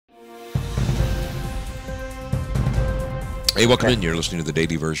Hey, welcome in. You're listening to the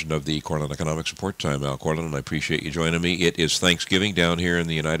daily version of the Cortland Economics Report. I'm Al Cortland, and I appreciate you joining me. It is Thanksgiving down here in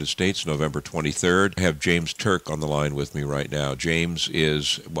the United States, November 23rd. I have James Turk on the line with me right now. James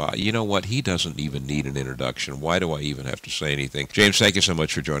is, well, you know what? He doesn't even need an introduction. Why do I even have to say anything? James, thank you so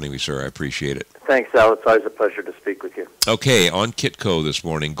much for joining me, sir. I appreciate it. Thanks, Al. It's always a pleasure to speak with you. Okay, on Kitco this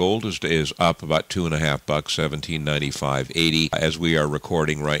morning, gold is up about $2.50, $17.95.80 as we are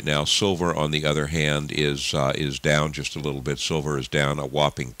recording right now. Silver, on the other hand, is down just a little bit. Silver is down a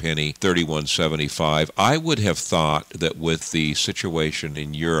whopping penny, 31.75. I would have thought that with the situation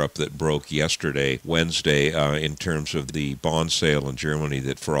in Europe that broke yesterday, Wednesday, in terms of the bond sale in Germany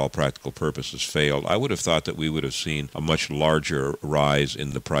that for all practical purposes failed, I would have thought that we would have seen a much larger rise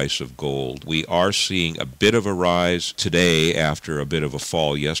in the price of gold. We are seeing a bit of a rise today after a bit of a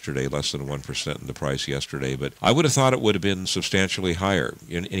fall yesterday, less than 1% in the price yesterday, but I would have thought it would have been substantially higher.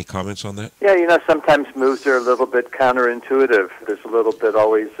 Any comments on that? Yeah, sometimes moves are a little bit counterintuitive. There's a little bit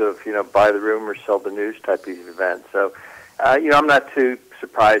always of, buy the rumor, sell the news type of event. So, I'm not too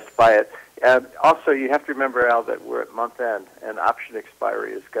surprised by it. Also, you have to remember, Al, that we're at month end and option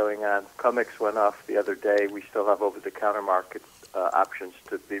expiry is going on. COMEX went off the other day. We still have over-the-counter market options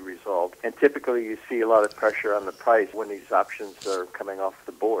to be resolved. And typically you see a lot of pressure on the price when these options are coming off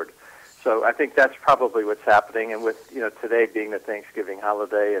the board. So I think that's probably what's happening. And with, today being the Thanksgiving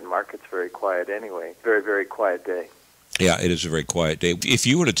holiday and markets very quiet anyway, very, very quiet day. Yeah, it is a very quiet day. If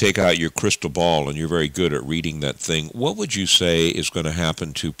you were to take out your crystal ball, and you're very good at reading that thing, what would you say is going to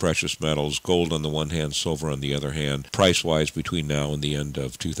happen to precious metals, gold on the one hand, silver on the other hand, price-wise between now and the end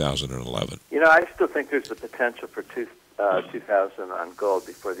of 2011? I still think there's the potential for 2000 on gold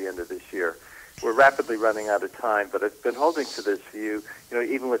before the end of this year. We're rapidly running out of time, but I've been holding to this view,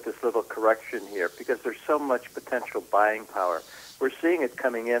 even with this little correction here, because there's so much potential buying power. We're seeing it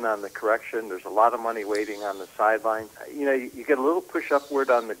coming in on the correction. There's a lot of money waiting on the sidelines. You get a little push upward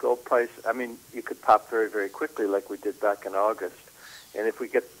on the gold price. I mean, you could pop very, very quickly like we did back in August. And if we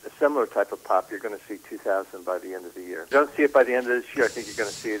get a similar type of pop, you're going to see 2000 by the end of the year. If you don't see it by the end of this year, I think you're going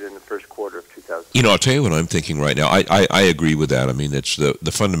to see it in the first quarter of 2000. I'll tell you what I'm thinking right now. I agree with that. I mean, it's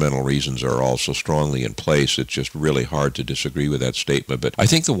the fundamental reasons are all so strongly in place. It's just really hard to disagree with that statement. But I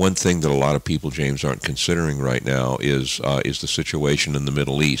think the one thing that a lot of people, James, aren't considering right now is the situation in the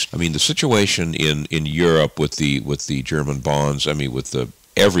Middle East. I mean, the situation in Europe with the German bonds. I mean, with the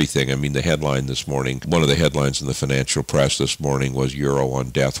everything. I mean, the headline this morning, one of the headlines in the financial press this morning was Euro on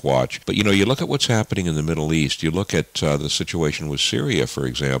death watch. But, you look at what's happening in the Middle East. You look at the situation with Syria, for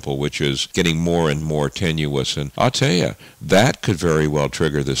example, which is getting more and more tenuous. And I'll tell you, that could very well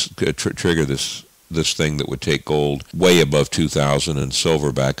trigger this thing that would take gold way above 2,000 and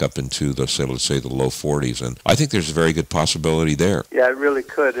silver back up into let's say the low 40s. And I think there's a very good possibility there. Yeah, it really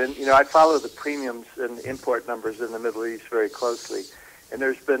could. And, I follow the premiums and import numbers in the Middle East very closely. And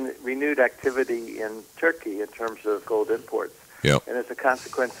there's been renewed activity in Turkey in terms of gold imports. Yep. And as a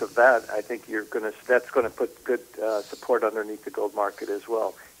consequence of that, I think that's going to put good support underneath the gold market as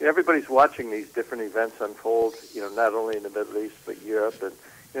well. Everybody's watching these different events unfold, not only in the Middle East, but Europe,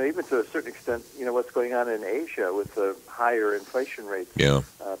 and even to a certain extent, what's going on in Asia with the higher inflation rates,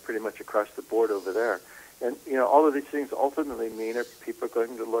 pretty much across the board over there. And, all of these things ultimately mean that people are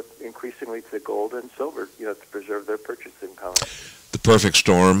going to look increasingly to gold and silver, to preserve their purchasing power. The perfect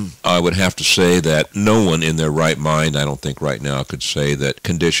storm, I would have to say that no one in their right mind, I don't think right now, could say that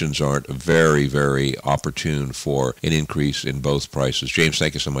conditions aren't very, very opportune for an increase in both prices. James,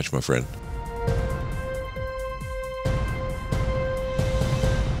 thank you so much, my friend.